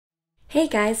Hey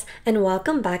guys, and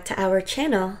welcome back to our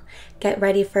channel. Get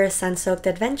ready for a sun-soaked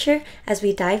adventure as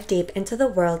we dive deep into the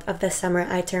world of The Summer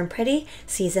I Turned Pretty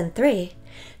Season 3.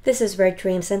 This is where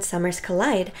dreams and summers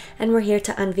collide, and we're here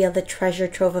to unveil the treasure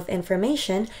trove of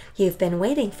information you've been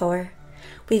waiting for.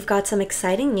 We've got some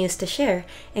exciting news to share,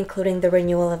 including the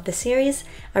renewal of the series,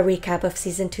 a recap of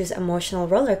Season 2's emotional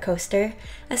roller coaster,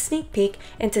 a sneak peek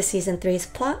into Season 3's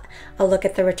plot, a look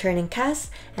at the returning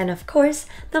cast, and of course,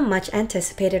 the much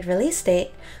anticipated release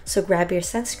date. So grab your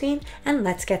sunscreen and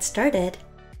let's get started.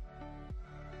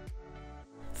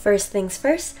 First things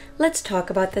first, let's talk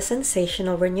about the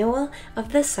sensational renewal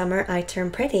of The Summer I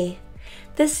Turned Pretty.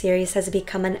 This series has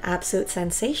become an absolute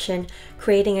sensation,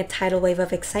 creating a tidal wave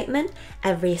of excitement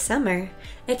every summer.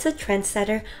 It's a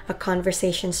trendsetter, a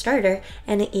conversation starter,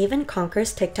 and it even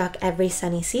conquers TikTok every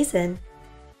sunny season.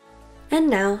 And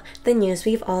now, the news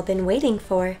we've all been waiting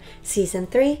for. Season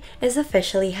 3 is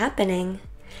officially happening.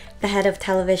 The head of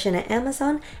television at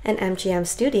Amazon and MGM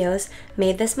Studios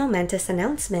made this momentous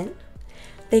announcement.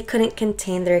 They couldn't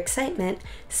contain their excitement,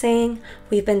 saying,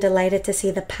 "We've been delighted to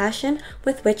see the passion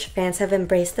with which fans have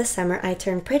embraced The Summer I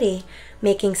Turned Pretty,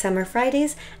 making Summer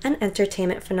Fridays an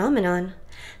entertainment phenomenon.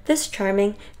 This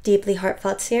charming, deeply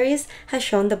heartfelt series has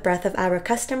shown the breadth of our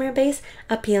customer base,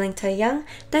 appealing to a young,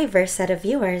 diverse set of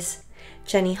viewers."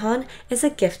 Jenny Han is a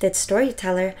gifted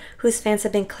storyteller whose fans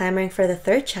have been clamoring for the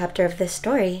third chapter of this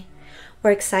story.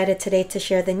 We're excited today to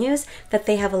share the news that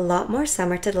they have a lot more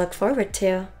summer to look forward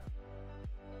to.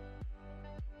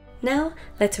 Now,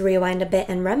 let's rewind a bit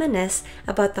and reminisce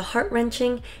about the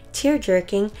heart-wrenching,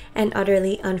 tear-jerking, and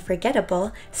utterly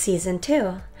unforgettable Season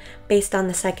 2. Based on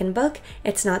the second book,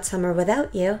 It's Not Summer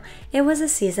Without You, it was a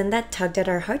season that tugged at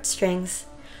our heartstrings.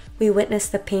 We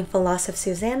witnessed the painful loss of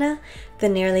Susanna, the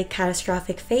nearly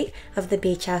catastrophic fate of the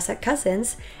beach house at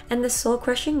Cousins, and the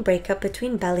soul-crushing breakup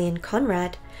between Belly and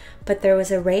Conrad. But there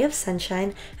was a ray of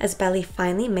sunshine as Belly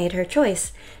finally made her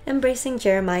choice, embracing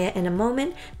Jeremiah in a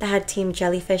moment that had Team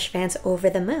Jellyfish fans over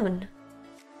the moon.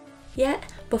 Yet,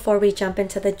 before we jump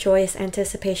into the joyous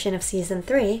anticipation of Season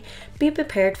 3, be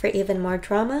prepared for even more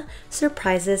drama,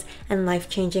 surprises, and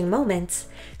life-changing moments.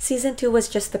 Season 2 was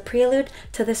just the prelude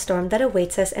to the storm that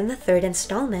awaits us in the third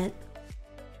installment.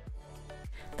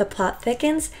 The plot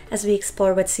thickens as we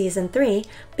explore what Season 3,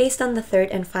 based on the third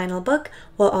and final book,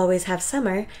 We'll Always Have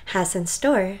Summer, has in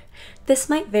store. This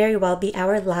might very well be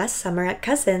our last summer at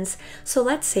Cousins, so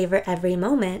let's savor every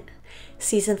moment.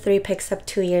 Season 3 picks up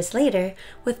 2 years later,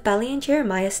 with Belly and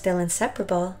Jeremiah still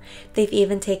inseparable. They've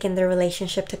even taken their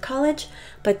relationship to college,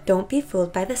 but don't be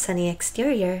fooled by the sunny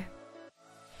exterior.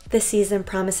 The season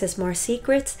promises more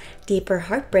secrets, deeper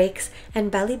heartbreaks,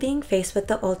 and Belly being faced with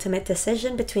the ultimate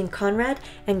decision between Conrad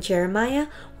and Jeremiah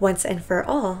once and for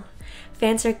all.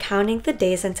 Fans are counting the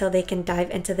days until they can dive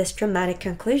into this dramatic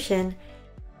conclusion.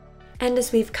 And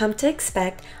as we've come to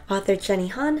expect, author Jenny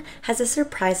Han has a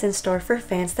surprise in store for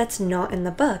fans that's not in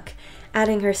the book,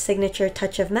 adding her signature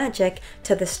touch of magic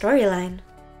to the storyline.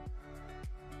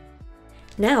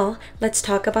 Now, let's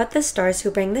talk about the stars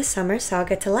who bring this summer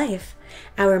saga to life.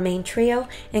 Our main trio,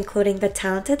 including the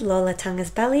talented Lola Tung as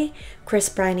Belly, Chris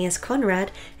Briney as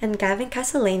Conrad, and Gavin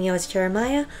Castellano as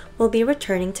Jeremiah, will be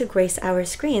returning to grace our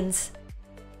screens.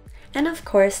 And of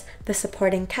course, the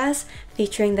supporting cast,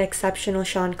 featuring the exceptional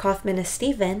Sean Kaufman as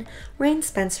Steven, Rain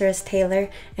Spencer as Taylor,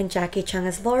 and Jackie Chung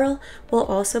as Laurel, will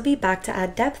also be back to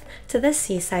add depth to the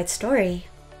seaside story.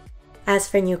 As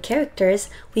for new characters,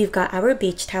 we've got our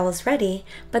beach towels ready,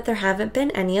 but there haven't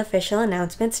been any official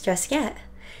announcements just yet.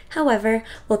 However,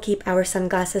 we'll keep our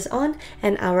sunglasses on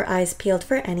and our eyes peeled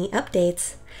for any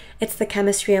updates. It's the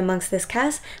chemistry amongst this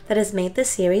cast that has made the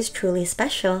series truly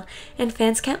special, and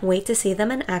fans can't wait to see them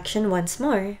in action once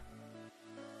more.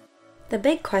 The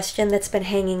big question that's been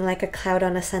hanging like a cloud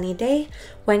on a sunny day: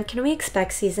 when can we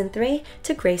expect Season 3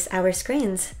 to grace our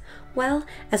screens? Well,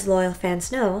 as loyal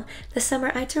fans know, The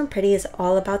Summer I Turned Pretty is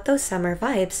all about those summer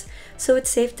vibes, so it's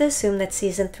safe to assume that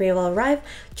Season 3 will arrive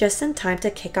just in time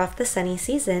to kick off the sunny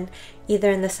season,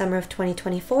 either in the summer of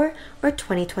 2024 or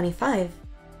 2025.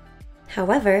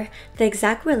 However, the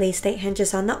exact release date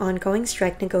hinges on the ongoing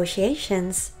strike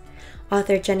negotiations.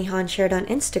 Author Jenny Han shared on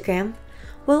Instagram,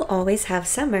 "We'll always have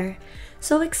summer.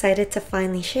 So excited to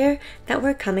finally share that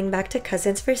we're coming back to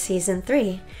Cousins for Season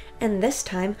 3, and this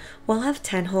time we'll have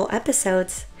 10 whole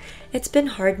episodes. It's been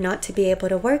hard not to be able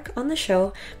to work on the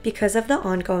show because of the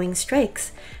ongoing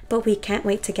strikes, but we can't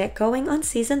wait to get going on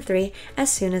Season 3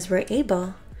 as soon as we're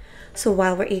able. So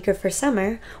while we're eager for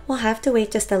summer, we'll have to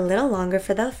wait just a little longer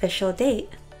for the official date."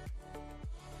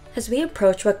 As we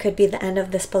approach what could be the end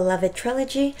of this beloved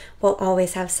trilogy, We'll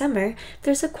Always Have Summer,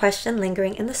 there's a question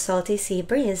lingering in the salty sea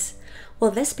breeze.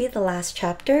 Will this be the last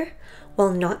chapter?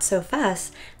 Well, not so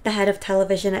fast. The head of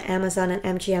television at Amazon and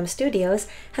MGM Studios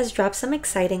has dropped some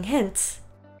exciting hints.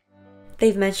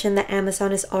 They've mentioned that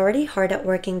Amazon is already hard at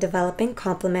working developing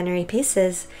complementary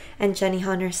pieces, and Jenny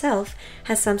Han herself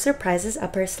has some surprises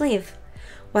up her sleeve.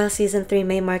 While Season 3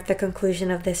 may mark the conclusion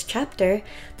of this chapter,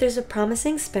 there's a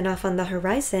promising spin-off on the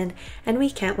horizon, and we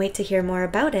can't wait to hear more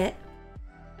about it.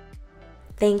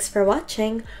 Thanks for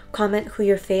watching. Comment who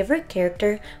your favorite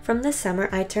character from The Summer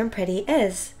I Turned Pretty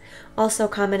is. Also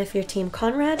comment if you're Team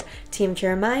Conrad, Team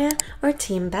Jeremiah, or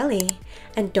Team Belly.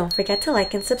 And don't forget to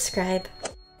like and subscribe.